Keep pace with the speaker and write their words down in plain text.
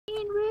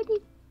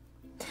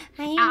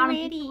I don't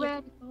think you're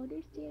ready for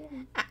this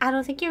jelly. I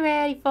don't think you're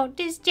ready for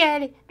this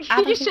jelly.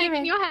 You're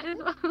shaking your head as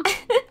well.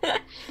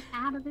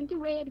 I don't think you're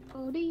ready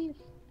for this.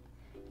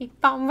 If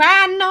I'm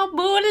right, no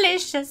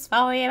bootylicious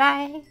for you,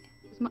 bye.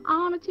 It's my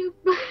honor to.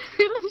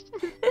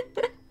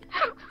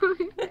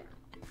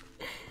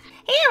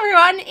 Hey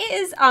everyone, it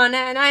is Anna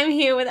and I'm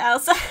here with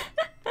Elsa.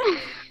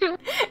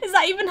 Is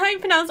that even how you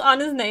pronounce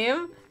Anna's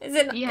name? Is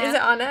it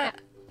Anna?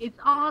 It's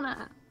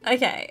Anna.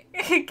 Okay,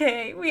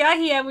 okay. We are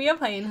here, we are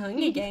playing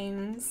Hunger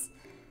Games.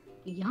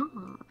 Yeah.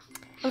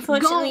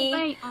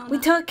 Unfortunately, we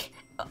took...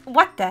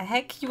 What the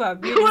heck? You are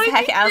rude as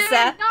heck,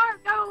 Elsa. No,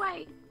 go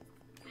away.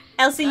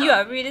 Elsa, you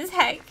are rude as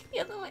heck.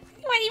 You're the one.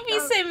 Why you be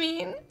so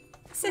mean,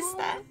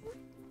 sister?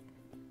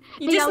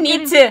 You just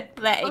need to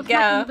let it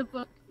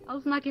go.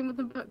 I'll smack him with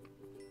the book.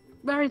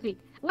 Where is he?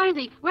 Where is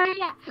he? Where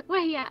he at?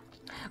 Where he at?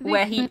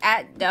 Where he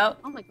at, though?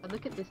 Oh my god,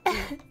 look at this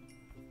thing.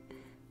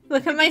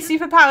 Look at my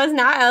superpowers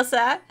now,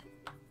 Elsa.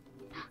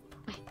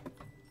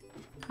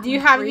 Do you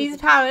have these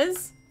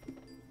powers?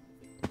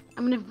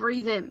 I'm gonna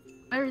freeze him.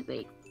 Where is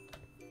he?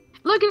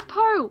 Look, it's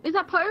Poe! Is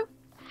that Poe?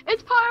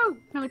 It's Poe!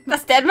 No, it's not.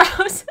 That's Dead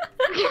Mouse.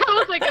 I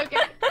was like,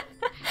 okay.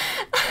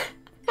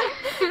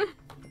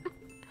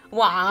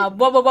 Wob,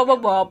 wob, wob,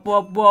 wob, wob,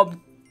 wob,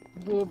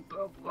 wob.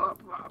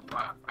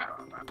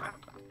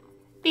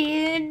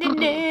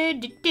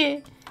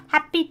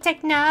 Happy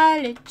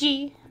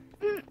technology.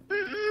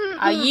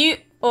 Are you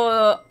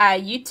or a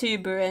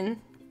YouTuberin?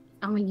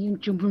 I'm a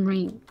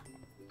YouTuberin.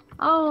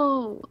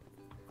 Oh,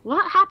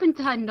 what happened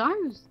to her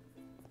nose?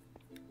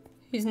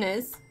 Whose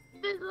nose?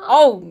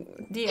 Oh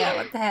dear,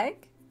 what the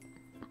heck?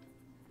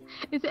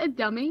 Is it a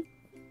dummy?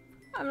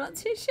 I'm not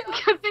too sure.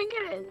 I think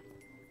it is.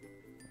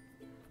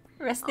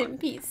 Rest in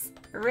peace.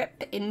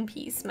 Rip in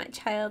peace, my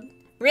child.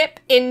 Rip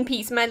in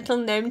peace, my little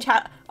gnome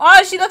child.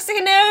 Oh, she looks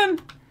like a gnome!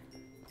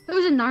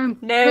 Who's a gnome?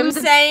 Gnome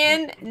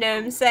saying.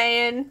 Gnome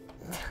saying.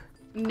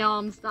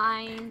 Gnome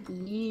saying.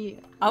 Yeah.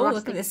 Oh,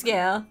 look at this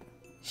girl.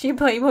 She a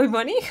Playboy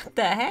bunny? What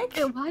the heck?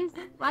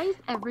 Why is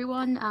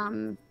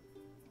everyone,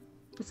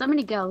 there's so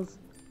many girls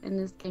in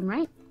this game,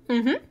 right?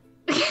 Mm-hmm.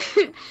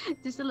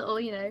 Just a little,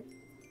 you know,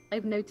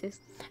 I've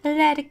noticed.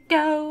 Let it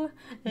go.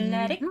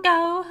 Let it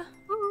go.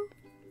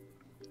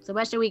 So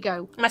where should we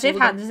go? Imagine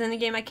if Panda's in the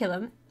game, I kill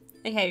him.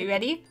 Okay, we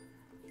ready?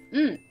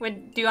 Do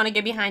you want to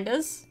go behind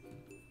us?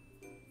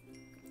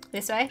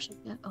 This way?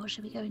 Or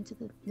should we go into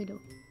the middle?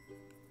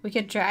 We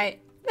could try.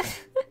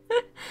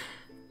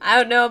 I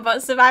don't know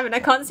about surviving. I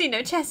can't see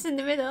no chests in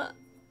the middle.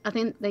 I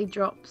think they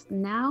dropped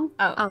now.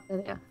 Oh,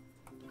 there they are.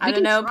 I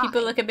don't know.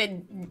 People look a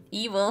bit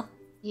evil.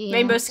 Yeah.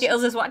 Rainbow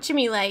Skittles is watching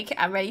me like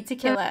I'm ready to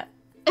kill it.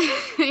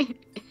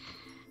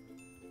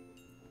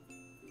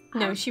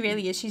 No, she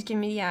really is. She's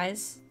giving me the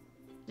eyes.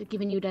 She's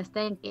giving you the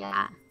thing,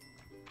 yeah.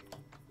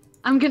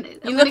 I'm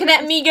looking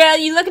at me, girl?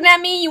 You looking at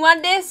me? You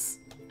want this?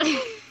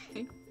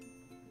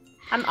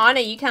 I'm on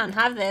it. You can't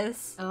have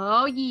this.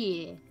 Oh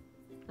yeah.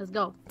 Let's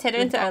go. Take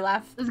her into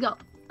Olaf. Let's go.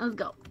 Let's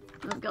go.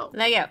 Let's go.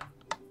 There you go.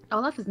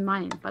 Olaf is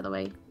mine, by the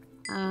way.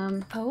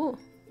 Oh.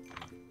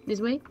 This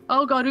way?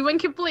 Oh god, we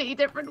went completely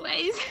different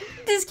ways.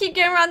 Just keep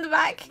going around the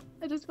back.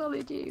 I just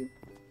followed you.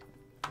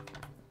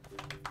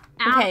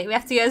 Okay, we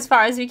have to go as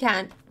far as we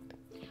can.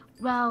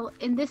 Well,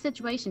 in this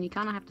situation, you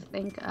kind of have to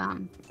think,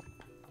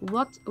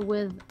 what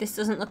with... This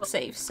doesn't look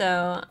safe,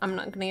 so I'm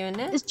not going to go in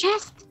it. This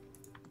chest!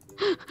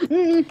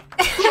 Did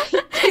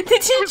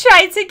you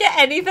try to get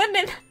anything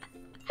in?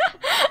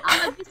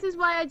 This is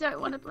why I don't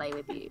want to play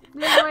with you.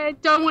 This is why I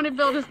don't want to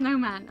build a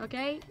snowman,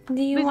 okay?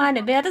 Do you want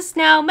to build a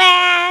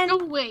snowman? No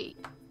way!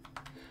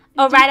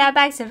 Or ride our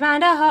bikes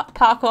around a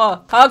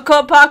parkour.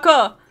 Hardcore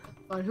parkour!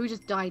 God, who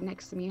just died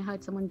next to me? I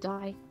heard someone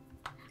die.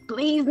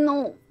 Please,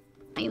 no!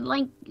 I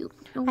like you.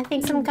 I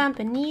think some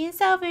company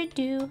is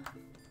overdue.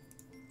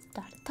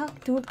 Start to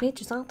talk to the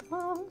pictures on the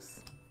walls.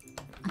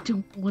 I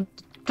don't want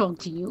to talk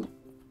to you.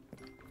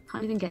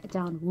 Can't even get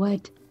down.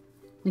 What?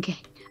 Okay,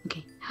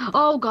 okay.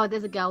 Oh god,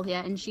 there's a girl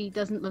here and she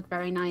doesn't look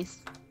very nice.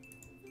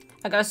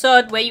 I got a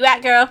sword. Where you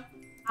at, girl?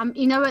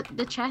 You know at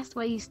the chest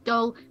where you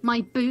stole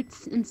my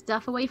boots and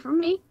stuff away from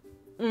me?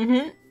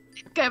 Mm-hmm.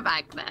 Go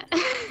back there.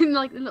 In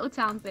like the little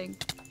town thing.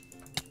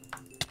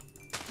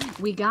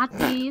 We got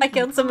these. I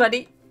killed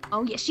somebody.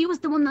 Oh yeah, she was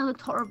the one that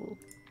looked horrible.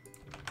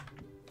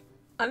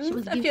 I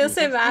feel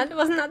so bad.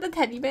 Wasn't that the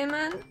teddy bear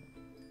man?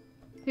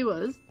 Who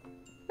was?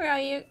 Where are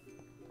you?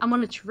 I'm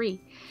on a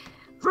tree.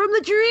 From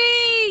the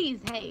trees!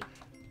 Hey.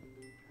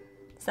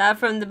 So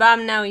from the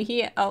bottom, now we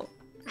here. Oh.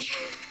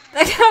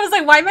 I was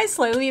like, why am I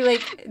slowly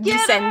like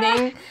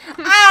descending?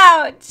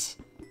 Ouch!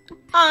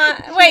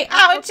 Wait,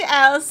 ouch,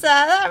 Elsa.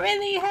 That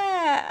really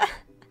hurt.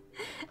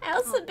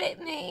 Elsa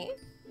bit me.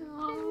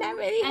 That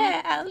really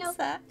hurt,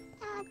 Elsa.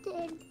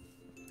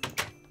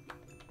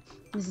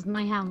 This is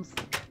my house.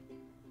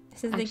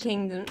 This is the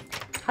kingdom.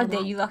 How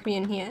dare you lock me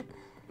in here?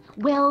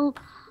 Well...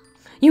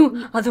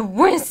 You are the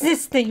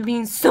worstest thing. You're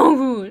being so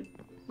rude.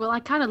 Well, I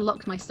kind of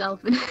locked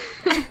myself in.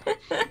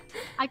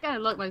 I kind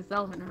of locked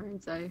myself in a room,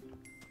 so...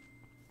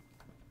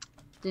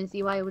 Didn't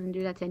see why I wouldn't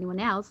do that to anyone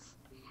else.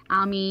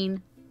 I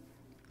mean...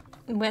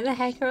 Where the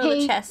heck are all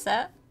the chests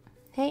at?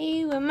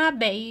 Hey, where my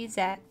bays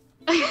at?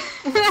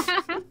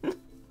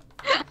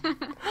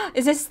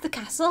 Is this the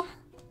castle?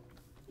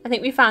 I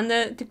think we found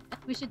the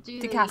we should do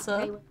the castle.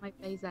 Hey, where my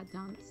bays at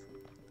dance.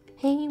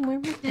 Hey, where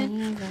my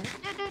bays at?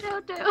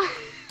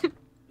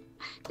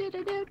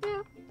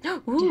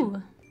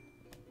 Ooh.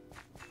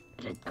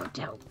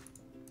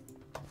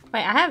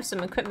 Wait, I have some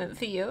equipment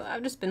for you.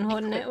 I've just been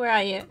holding it. Where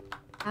are you?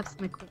 I have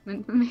some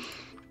equipment for me.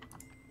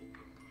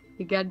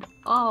 You got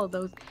all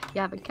those.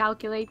 You have a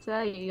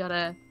calculator. You got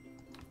a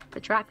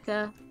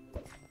tractor.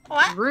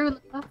 What?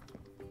 Ruler.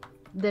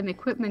 Them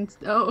equipment.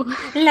 Oh.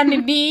 Let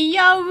me be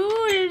your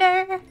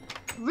ruler.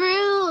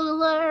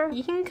 Ruler.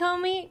 You can call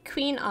me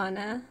Queen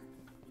Anna.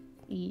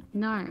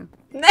 No.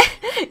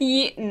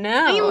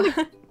 No.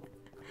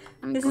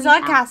 This is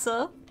our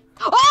castle.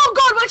 Oh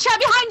God! Watch out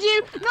behind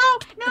you! No!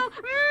 No!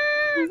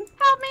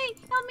 Help me!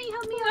 Help me!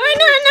 Help me! No!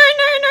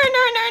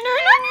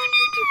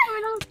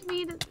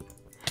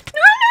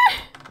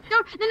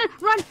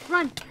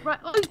 Run!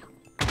 Oh.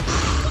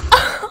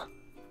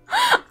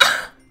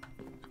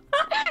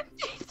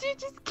 Did you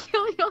just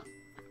kill your...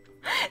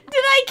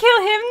 Did I kill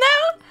him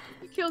though?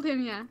 You killed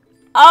him, yeah.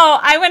 Oh,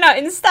 I went out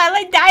in style.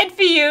 I died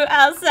for you,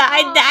 Elsa.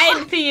 I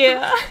died for you.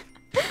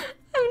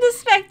 I'm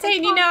just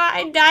spectating, you know,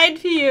 I died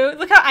for you.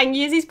 Look how angry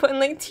he is. He's putting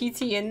like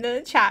TT in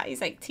the chat. He's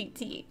like,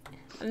 TT.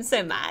 I'm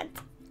so mad.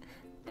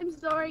 I'm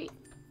sorry.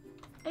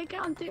 I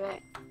can't do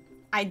it.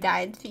 I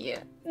died for you.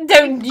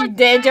 Don't you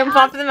dare jump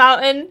off the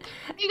mountain.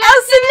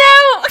 Elsa,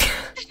 no!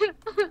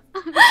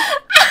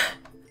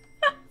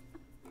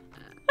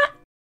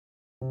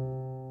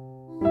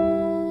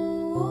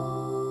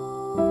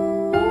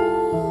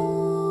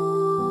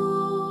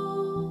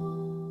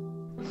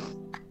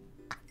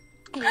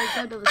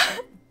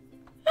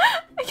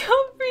 I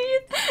can't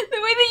breathe. The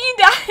way that you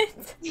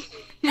died.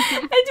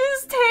 I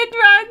just turned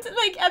around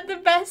like at the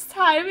best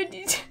time and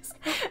you just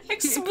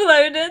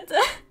exploded.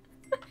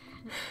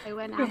 I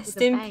went out Rest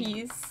with a in bang.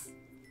 peace.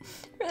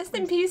 Rest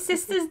in peace.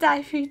 Sisters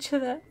die for each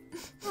other.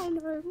 Oh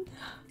no.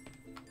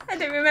 I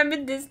don't remember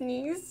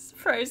Disney's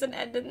Frozen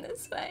ending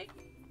this way.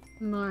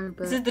 No,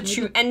 but... This is the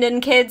true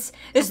ending, kids.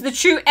 This is the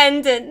true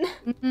ending.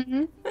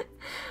 Mm-hmm.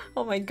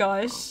 Oh my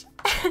gosh.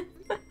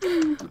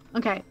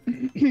 Okay.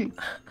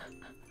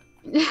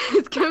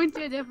 Let's go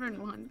into a different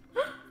one.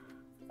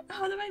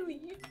 How do I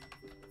leave?